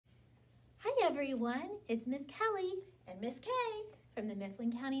everyone, it's Miss Kelly and Miss Kay from the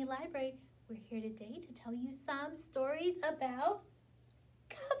Mifflin County Library. We're here today to tell you some stories about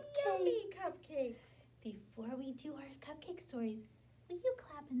cupcakes. Yummy cupcakes. Before we do our cupcake stories, will you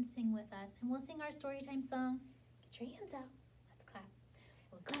clap and sing with us? And we'll sing our story time song. Get your hands out. Let's clap.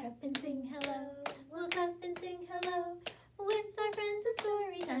 We'll clap and sing hello. We'll clap and sing hello. With our friends at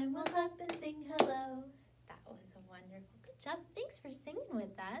story time, we'll clap and sing hello. That was a wonderful. Good job. Thanks for singing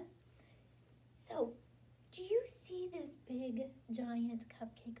with us. So, do you see this big, giant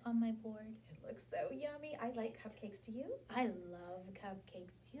cupcake on my board? It looks so yummy. I like cupcakes. Do you? I love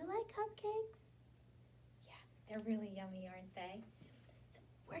cupcakes. Do you like cupcakes? Yeah, they're really yummy, aren't they? So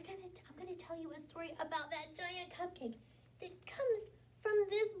I'm gonna tell you a story about that giant cupcake that comes from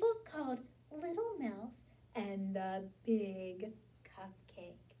this book called Little Mouse and the Big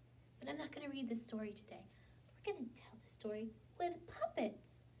Cupcake. But I'm not gonna read the story today. We're gonna tell the story with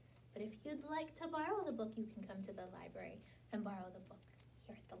puppets. But if you'd like to borrow the book, you can come to the library and borrow the book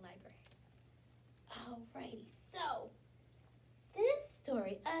here at the library. Alrighty, so this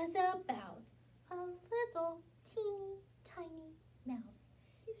story is about a little teeny tiny mouse.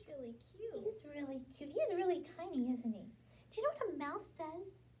 He's really cute. He's really cute. He's really tiny, isn't he? Do you know what a mouse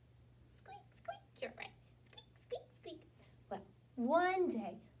says? Squeak, squeak, you're right. Squeak, squeak, squeak. Well, one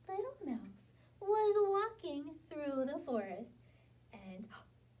day, little mouse was walking through the forest and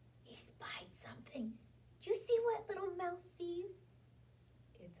he spied something. Do you see what little mouse sees?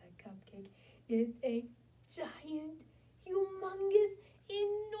 It's a cupcake. It's a giant, humongous,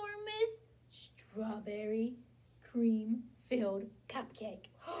 enormous, strawberry cream-filled cupcake.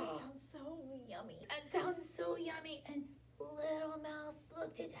 That sounds so yummy. That sounds so yummy. And little mouse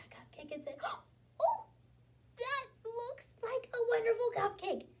looked at that cupcake and said, "Oh, that looks like a wonderful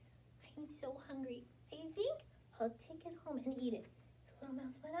cupcake. I'm so hungry. I think I'll take it home and eat it." So little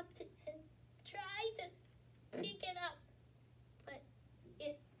mouse went up and tried to pick it up, but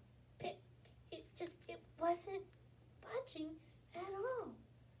it wasn't budging at all.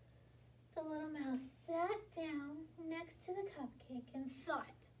 So little mouse sat down next to the cupcake and thought.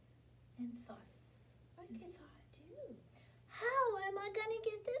 What could I do? How am I gonna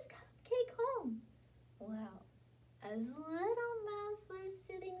get this cupcake home? Well, as little mouse was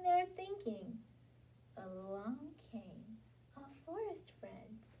sitting there thinking, along came a forest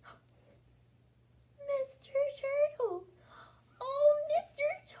friend. Mr. Turtle! Oh, Mr.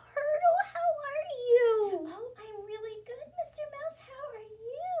 Turtle, how are you? Oh, I'm really good, Mr. Mouse. How are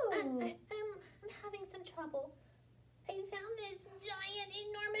you? I'm having some trouble. I found this giant,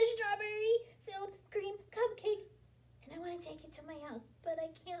 enormous strawberry-filled cream cupcake, and I want to take it to my house, but I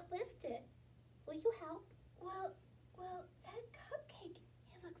can't lift it. Will you help? Well, that cupcake,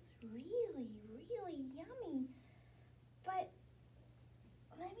 it looks really, really yummy. But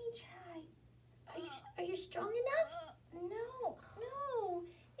let me try. Are you strong enough? No,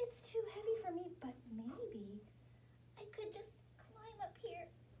 it's too heavy for me, but maybe I could just climb up here.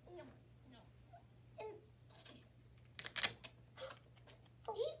 No. And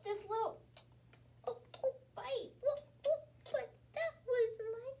eat this little, bite. But that was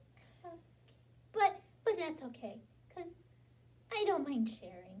my cupcake. But that's okay, because I don't mind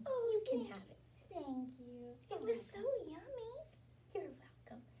sharing. Oh, you can have it. Thank you. It was so yummy. You're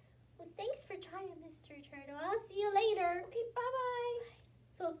welcome. Well, thanks for trying, Mr. Turtle. I'll see you later. Okay, bye-bye.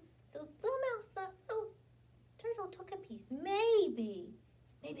 So little mouse thought, oh, turtle took a piece. Maybe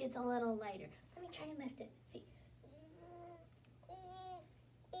it's a little lighter. Let me try and lift it. Let's see.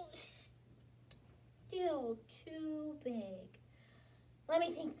 Still too big. Let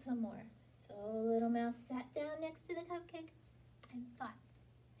me think some more. So little mouse sat down next to the cupcake and thought.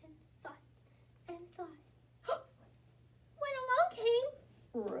 When along came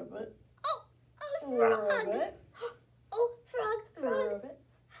Ribbit. a frog. Ribbit. Oh, frog. Ribbit.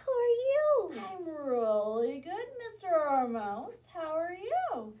 How are you? I'm really good, Mr. Mouse. How are you?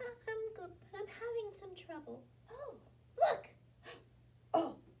 I'm good, but I'm having some trouble. Oh, Look,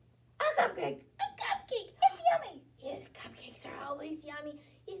 oh, a cupcake. a cupcake. It's yummy. Yes, cupcakes are always yummy.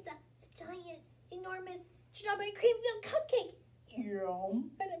 It's a giant, enormous strawberry cream-filled cupcake.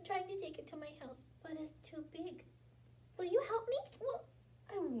 Yum. And I'm trying to take it to my house, but it's too big. Will you help me? Well,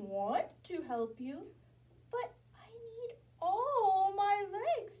 I want to help you, but I need all my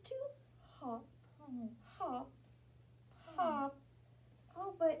legs to hop, hop, hop.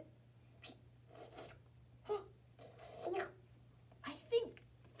 Oh, but I think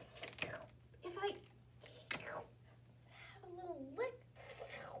if I have a little lick.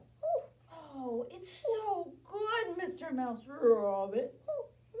 Oh, it's so good, Mr. Mouse Rabbit. oh,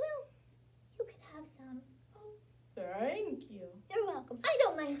 well, you can have some. Thank you. You're welcome. I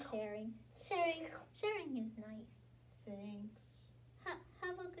don't mind sharing. Sharing is nice. Thanks.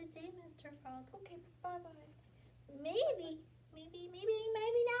 Have a good day, Mr. Frog. Okay, bye-bye. Maybe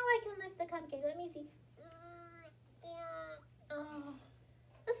now I can lift the cupcake. Let me see. Oh,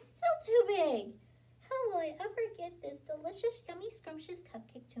 it's still too big. How will I ever get this delicious, yummy, scrumptious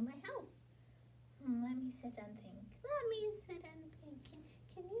cupcake to my house? Let me sit and think.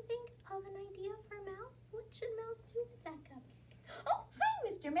 Can you think of an idea for Mouse? What should Mouse do with that cupcake? Oh, hi,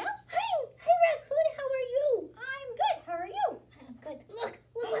 Mr. Mouse. Hi, Raccoon. How are you? I'm good. How are you? I'm good. Look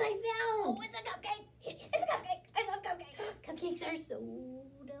what I found. Oh, it's a cupcake. It's a cupcake. I love cupcakes. Cupcakes are so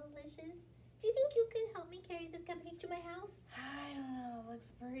delicious. Do you think you can help me carry this cupcake to my house? I don't know. It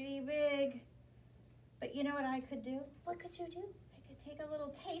looks pretty big. But you know what I could do? What could you do? I could take a little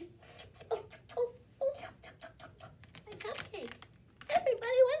taste. My cupcake.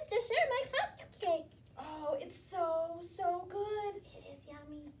 Everybody wants to share my cupcake. Oh, it's so good. It is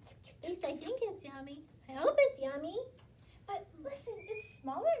yummy. At least I think it's yummy. I hope it's yummy. But listen, it's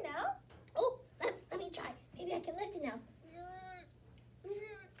smaller now. Oh, let me try. Maybe I can lift it now.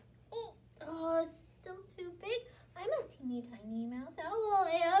 Oh, it's still too big. I'm a teeny tiny mouse. How will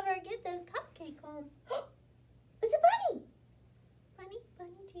I ever get this cupcake home? It's a bunny. Bunny,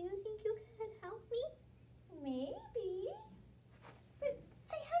 do you think you can help me? Maybe. But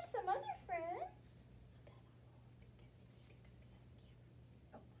I have some other friends.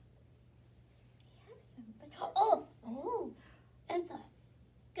 Oh, it's a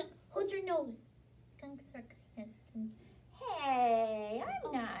skunk. Hold your nose. Skunks are kind of stinky. Hey,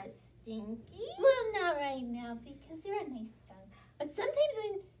 I'm not stinky. Well, not right now because you're a nice skunk. But sometimes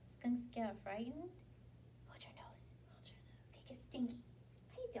when skunks get frightened, hold your nose. They get stinky.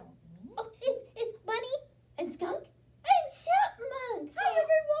 I don't mean Oh, it's Bunny and Skunk and Chipmunk. Hi,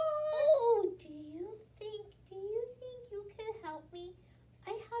 everyone. Oh, do you think you can help me?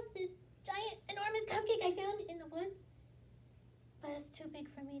 I have this giant, enormous cupcake I found in the woods, but it's too big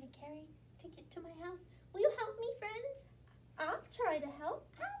for me to carry to get to my house. Will you help me, friends? I'll try to help.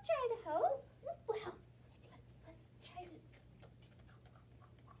 Well, let's try to.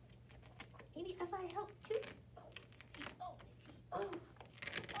 Maybe if I help too. Let's see.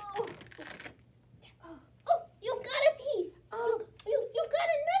 Oh, you got a piece. You got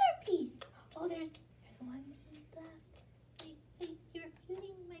another piece. Oh, there's one piece left. Hey, you're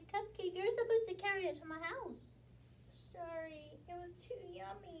eating my cupcake. You're supposed to carry it to my house. Sorry, it was too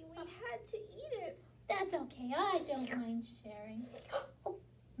yummy. We had to eat it. That's okay. I don't mind sharing. Oh,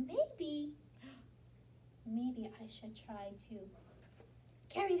 maybe I should try to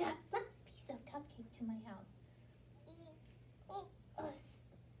carry that last piece of cupcake to my house.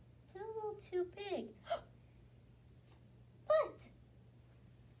 It's a little too big. But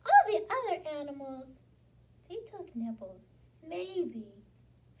all the other animals, they took nibbles. Maybe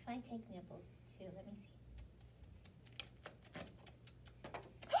if I take nibbles too, let me see.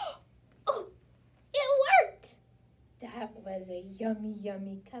 Oh, it worked! That was a yummy,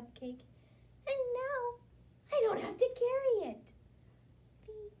 yummy cupcake. And now I don't have to carry it.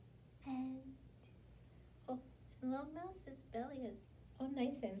 The end. Oh, and Little Mouse's belly is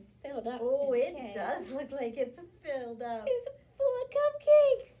nice and filled up. Oh, Miss it Kay. does look like it's filled up. It's full of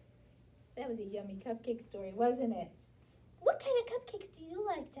cupcakes. That was a yummy cupcake story, wasn't it? What kind of cupcakes do you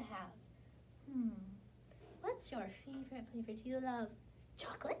like to have? What's your favorite flavor? Do you love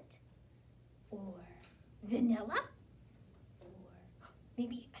chocolate? Or vanilla? Or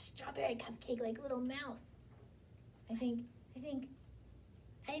maybe a strawberry cupcake like Little Mouse? I think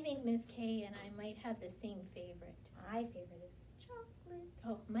Miss Kay and I might have the same favorite. My favorite is chocolate.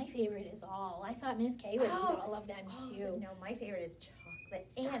 Oh, my favorite is all. I thought Miss Kay would eat all of them too. No, my favorite is chocolate.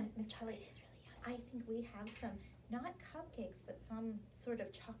 And Miss Kelly, Chocolate is really yummy. I think we have some, not cupcakes, but some sort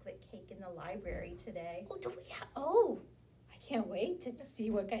of chocolate cake in the library today. Oh, do we have? Oh, I can't wait to see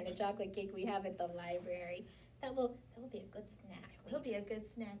what kind of chocolate cake we have at the library. That will be a good snack. It'll be a good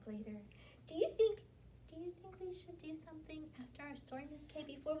snack later. Do you think we should do something after our story, Miss Kay,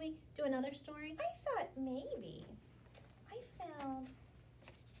 before we do another story? I thought maybe. I found.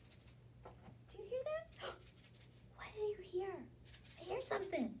 Do you hear that? What do you hear? I hear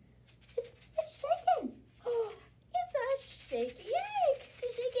something. It's shaking. Oh, it's a shaky egg. It's a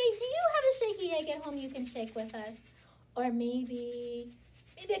shaky egg. Do you have a shaky egg at home you can shake with us? Or maybe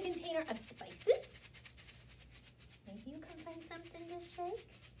a container of spices? Maybe you can find something to shake?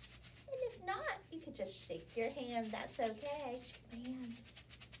 And if not, you could just shake your hand. That's okay. Shake my hand.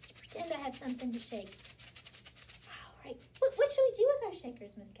 Pretend I have something to shake. All right. What should we do with our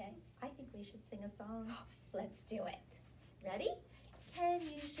shakers, Miss Kay? I think we should sing a song. Let's do it. Ready? Can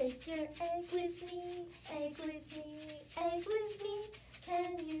you shake your egg with me? Egg with me, egg with me.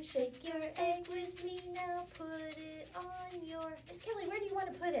 Can you shake your egg with me? Now put it on your... Miss Kelly, where do you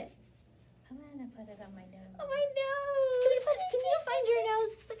want to put it? I'm going to put it on my nose. Oh, my nose. Can you find your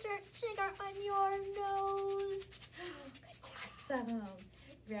nose? Put your sugar on your nose. Awesome.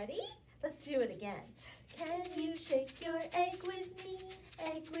 Ready? Let's do it again. Can you shake your egg with me?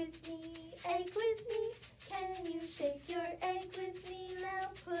 Egg with me, egg with me. Can you shake your egg with me?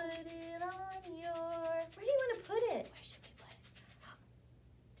 Now put it on your... Where do you want to put it? Where should we put it?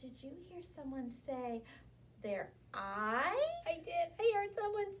 Did you hear someone say their eye? I did. I heard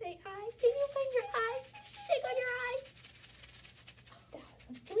someone say eye. Can you find your eye? Shake on your eye.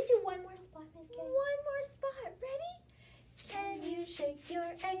 Can we do one more spot, Miss Kay? One more spot. Ready? Can you shake your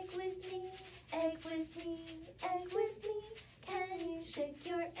egg with me? Egg with me, egg with me. Can you shake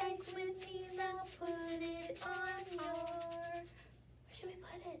your egg with me? Now put it on your... Where should we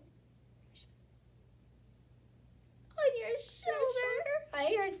put it? On your shoulder. I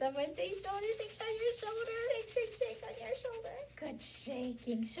heard someone say shoulder. Shake on your shoulder. Shake, shake, shake on your shoulder. Good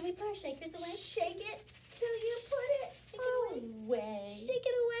shaking. Should we put our shakers away? Shake it till you put it. Shake it away. Shake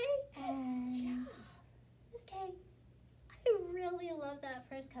it away. And Miss Kay, I really love that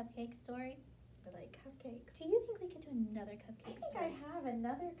first cupcake story. I like cupcakes. Do you think we could do another cupcake I think story? I have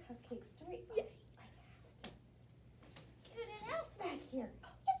another cupcake story. Yay. I have to get it out back here.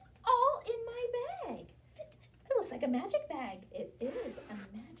 It's all in my bag. It looks like a magic bag. It is a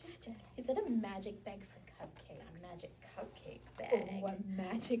magic bag. Is it a magic bag for cupcakes? A magic cupcake bag. Oh, a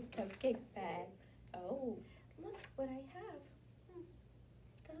magic cupcake bag. Oh. Look what I have.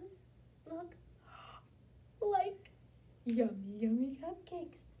 Those look like yummy, yummy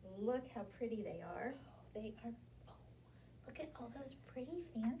cupcakes. Look how pretty they are. Oh, they are. Oh, look at all those pretty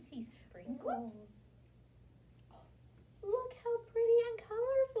fancy sprinkles. Oh, look how pretty and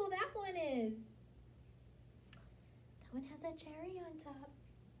colorful that one is. That one has a cherry on top.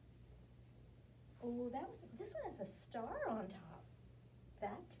 Oh, this one has a star on top.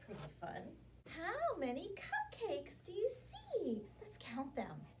 That's pretty fun. How many cupcakes do you see? Let's count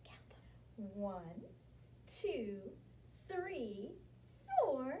them. Let's count them. 1, 2, 3,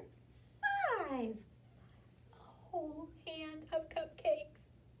 4, 5. A whole hand of cupcakes.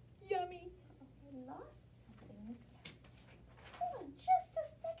 Yummy. I lost something, Miss Cat. Hold on just a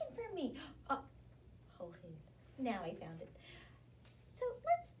second for me. Whole hand. Now I found it. So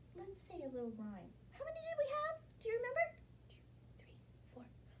let's say a little rhyme. How many did we have? Do you remember? 2, 3, 4.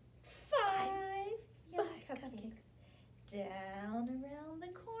 5 yummy cupcakes. Down around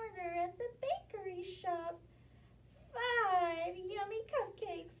the corner at the bakery shop. 5 yummy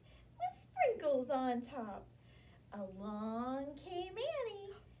cupcakes with sprinkles on top. Along came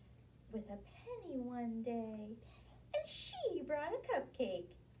Annie with a penny one day, and she brought a cupcake,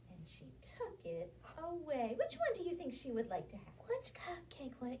 and she took it away. Which one do you think she would like to have? Which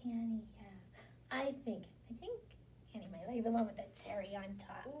cupcake would Annie have? I think Annie might like the one with the cherry on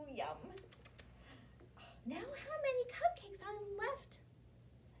top. Ooh, yum. Now how many cupcakes are left?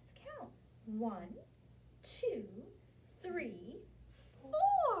 Let's count. 1, 2, 3,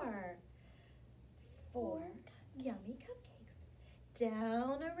 4. 4 yummy cupcakes.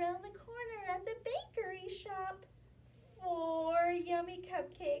 Down around the corner at the bakery shop. 4 yummy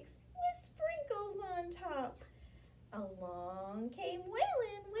cupcakes with sprinkles on top. Along came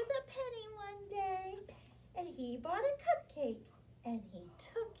Waylon with a penny one day, and he bought a cupcake, and he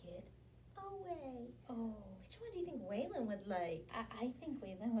took it away. Oh, Which one do you think Waylon would like? I think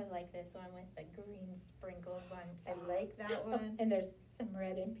Waylon would like this one with the green sprinkles on top. I like that Oh, one. and there's some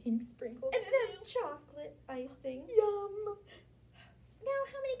red and pink sprinkles. And it has chocolate icing. Yum. Now,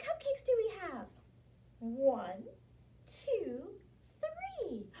 how many cupcakes do we have? 1, 2,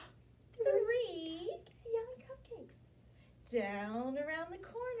 3. 3 yummy cupcakes. Down around the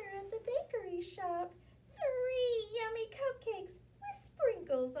corner at the bakery shop. 3 yummy cupcakes with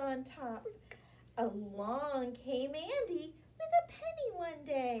sprinkles on top. Along came Andy with a penny one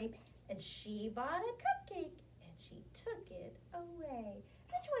day, and she bought a cupcake, and she took it away.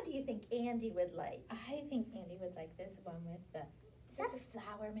 Which one do you think Andy would like? I think Andy would like this one with the... Is that a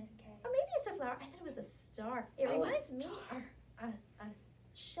flower, Miss Kay? Oh, maybe it's a flower. I thought it was a star. It Oh, a reminds me star. of a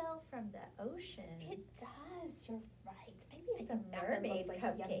shell from the ocean. It does. You're right. Maybe it's I a think that one mermaid looks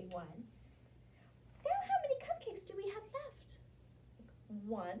like a yummy cupcake. one. Now, how many cupcakes do we have left?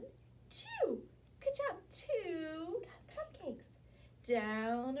 1, 2. Good job. 2 cupcakes.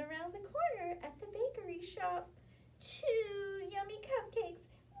 Down around the corner at the bakery shop. 2 yummy cupcakes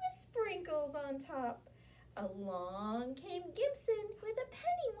with sprinkles on top. Along came Gibson with a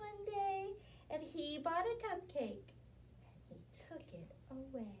penny one day, and he bought a cupcake, and he took it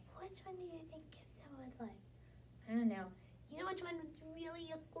away. Which one do you think Gibson would like? I don't know. You know which one was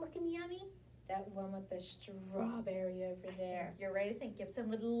really looking yummy? That one with the strawberry over there. You're right. I think Gibson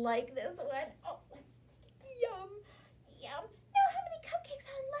would like this one. Oh, let's take it. Yum. Yum. Now, how many cupcakes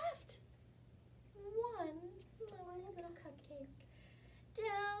are left? One. Just one little cupcake.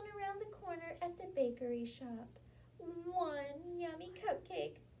 Down around the corner at the bakery shop. One yummy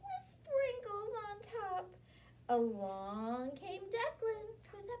cupcake with sprinkles on top. Along came Declan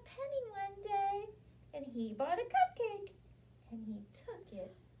with a penny one day, and he bought a cupcake, and he took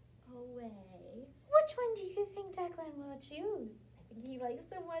it away. Which one do you think Declan will choose? I think he likes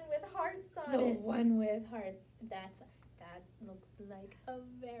the one with hearts on The it. one with hearts. That looks like a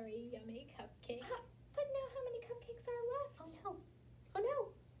very yummy cupcake. But now how many cupcakes are left? Oh no.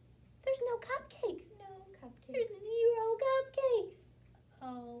 There's no cupcakes. No cupcakes. There's 0 cupcakes.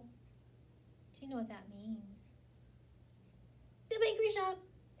 Oh. Do you know what that means? The bakery shop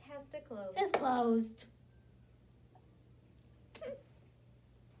Has to close. is closed.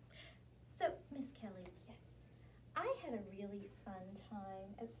 So, Miss Kelly. Yes. I had a really fun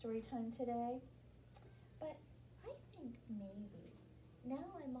time at story time today. But I think maybe now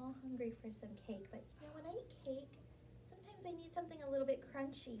I'm all hungry for some cake. But you know, when I eat cake, sometimes I need something a little bit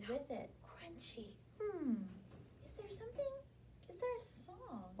crunchy with it. Crunchy. Is there a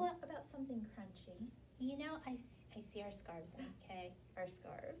song about something crunchy? You know, I see our scarves, Miss Kay. Our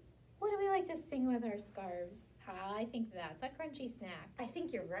scarves. What do we like to sing with our scarves? I think that's a crunchy snack. I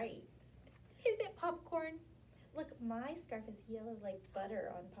think you're right. Is it popcorn? Look, my scarf is yellow like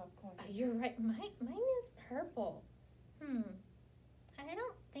butter on popcorn. Oh, you're right. Mine is purple. I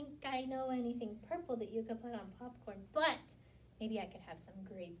don't think I know anything purple that you could put on popcorn, but maybe I could have some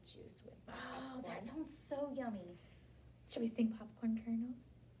grape juice with my popcorn. Oh, that sounds so yummy. Should we sing popcorn kernels?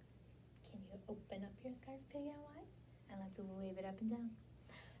 Can you open up your scarf, Piggy wide? And let's wave it up and down.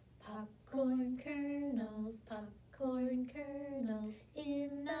 Popcorn kernels,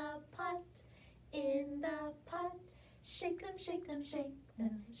 in the pot, in the pot. Shake them, shake them, shake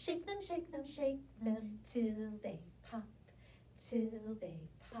them, shake them, shake them, shake them, till they pop, till they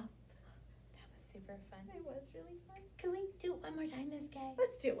pop. That was super fun. It was really fun. Can we do it one more time, Miss Kay?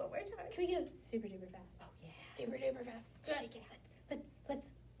 Let's do it one more time. Can we go super duper fast? Oh, yeah. Super duper fast. Shake it.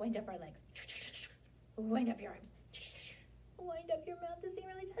 Let's wind up our legs. Wind up your arms. Wind up your mouth to sing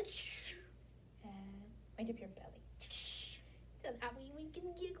really fast. And wind up your belly. So that way we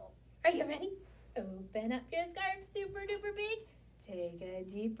can giggle. Are you ready? Open up your scarf super duper big. Take a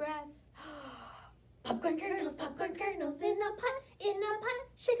deep breath. Popcorn kernels in the pot, in the pot.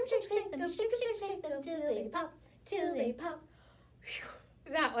 Shake them, shake them, shake them, shake them till they pop, till they pop.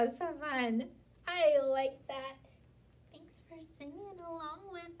 Whew. That was so fun. I like that. Thanks for singing along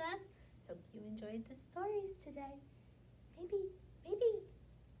with us. Hope you enjoyed the stories today.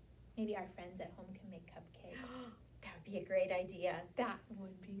 Maybe our friends at home can make cupcakes. That would be a great idea. That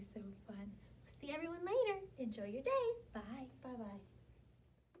would be so fun. We'll see everyone later. Enjoy your day. Bye. Bye-bye.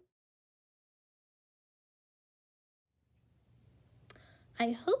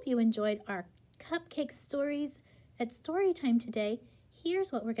 I hope you enjoyed our cupcake stories at story time today.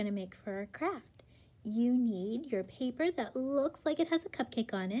 Here's what we're going to make for our craft. You need your paper that looks like it has a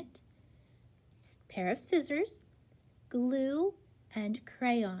cupcake on it, a pair of scissors, glue, and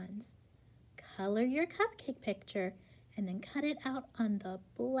crayons. Color your cupcake picture and then cut it out on the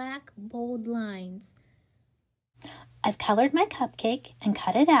black bold lines. I've colored my cupcake and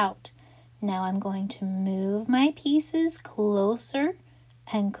cut it out. Now I'm going to move my pieces closer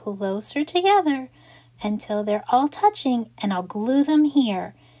and closer together until they're all touching, and I'll glue them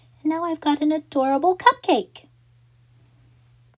here. And now I've got an adorable cupcake.